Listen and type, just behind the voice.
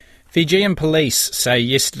Fijian police say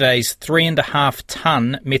yesterday's 3.5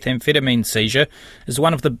 tonne methamphetamine seizure is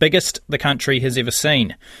one of the biggest the country has ever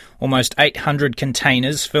seen. Almost 800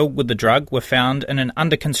 containers filled with the drug were found in an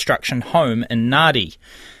under-construction home in Nadi.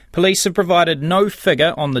 Police have provided no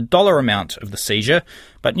figure on the dollar amount of the seizure,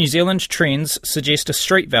 but New Zealand trends suggest a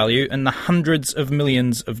street value in the hundreds of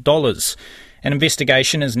millions of dollars. An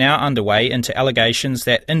investigation is now underway into allegations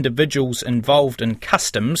that individuals involved in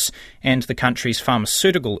customs and the country's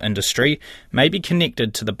pharmaceutical industry may be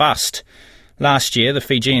connected to the bust. Last year, the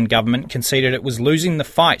Fijian government conceded it was losing the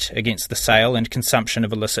fight against the sale and consumption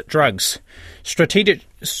of illicit drugs. Strategika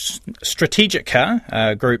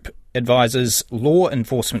Group advises law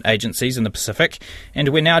enforcement agencies in the Pacific, and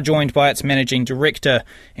we're now joined by its managing director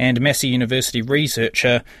and Massey University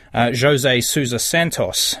researcher,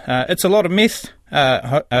 Sousa-Santos. It's a lot of meth,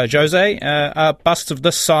 Jose. Are busts of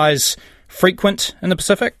this size frequent in the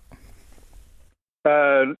Pacific?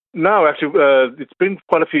 No, actually, it's been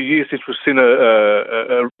quite a few years since we've seen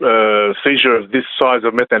a seizure of this size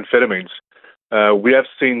of methamphetamines. We have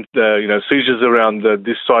seen seizures around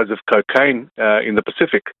this size of cocaine in the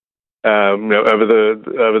Pacific.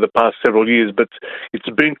 Over the past several years, but it's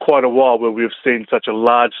been quite a while where we've seen such a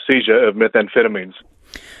large seizure of methamphetamines.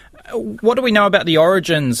 What do we know about the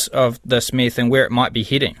origins of this meth and where it might be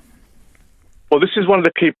heading? Well, this is one of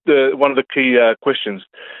the key questions.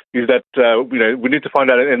 Is that we need to find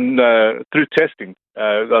out, and through testing,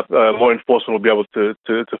 law enforcement will be able to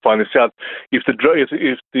find this out. If the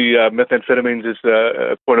methamphetamines is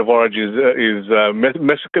point of origin is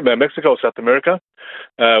Mexico or South America,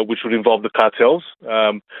 which would involve the cartels,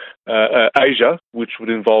 Asia, which would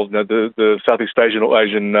involve the Southeast Asian or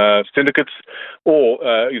Asian syndicates, or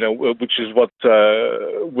which is what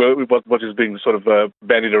is being sort of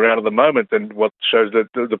bandied around at the moment, and what shows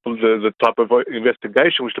that the type of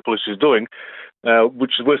investigation which the police is doing,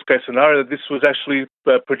 which is worst case scenario, that this was actually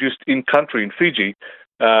produced in country in Fiji.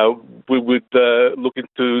 We would look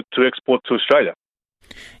into to export to Australia.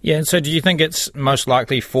 Yeah, and so do you think it's most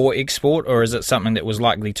likely for export, or is it something that was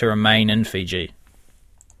likely to remain in Fiji?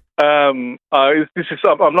 I'm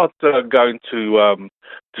not going to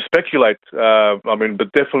speculate.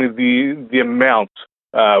 But definitely the amount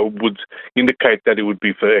would indicate that it would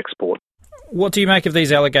be for export. What do you make of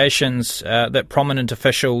these allegations that prominent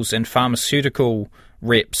officials and pharmaceutical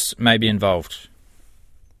reps may be involved?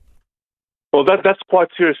 Well, that's quite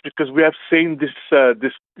serious, because we have seen this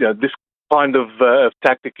kind of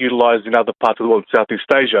tactic utilised in other parts of the world,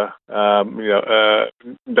 Southeast Asia, where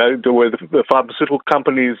the pharmaceutical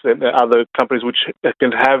companies and other companies which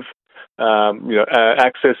can have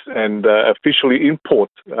access and officially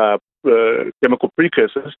import chemical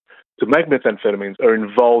precursors to make methamphetamines are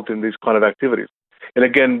involved in these kind of activities. And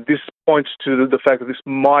again, this points to the fact that this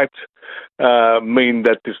might mean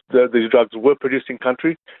that these drugs were produced in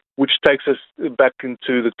country, which takes us back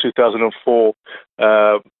into the 2004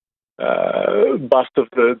 bust of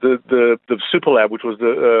the Super Lab, which was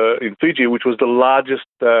in Fiji, which was the largest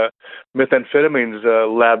methamphetamines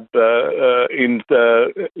lab in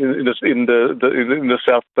the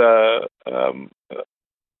South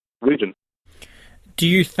region. Do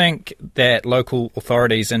you think that local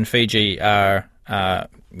authorities in Fiji are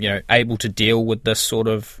able to deal with this sort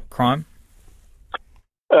of crime?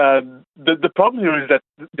 The problem here is that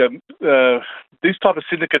these type of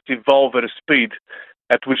syndicates evolve at a speed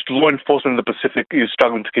at which law enforcement in the Pacific is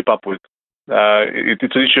struggling to keep up with.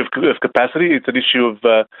 It's an issue of capacity. It's an issue of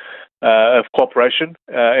cooperation,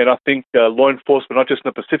 and I think law enforcement, not just in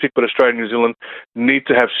the Pacific but Australia and New Zealand, need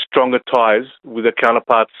to have stronger ties with their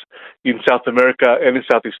counterparts in South America and in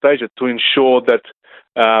Southeast Asia to ensure that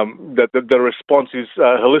the response is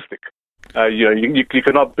holistic. You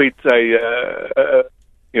cannot beat a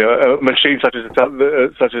machine such as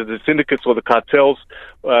the syndicates or the cartels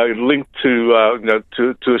linked to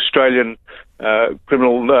Australian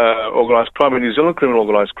criminal organised crime and New Zealand criminal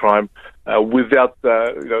organised crime without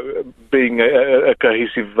being a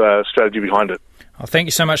cohesive strategy behind it. Well, thank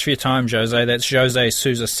you so much for your time, Jose. That's Jose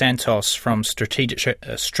Sousa-Santos from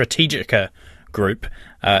Strategika Group.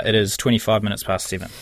 It is 25 minutes past 7.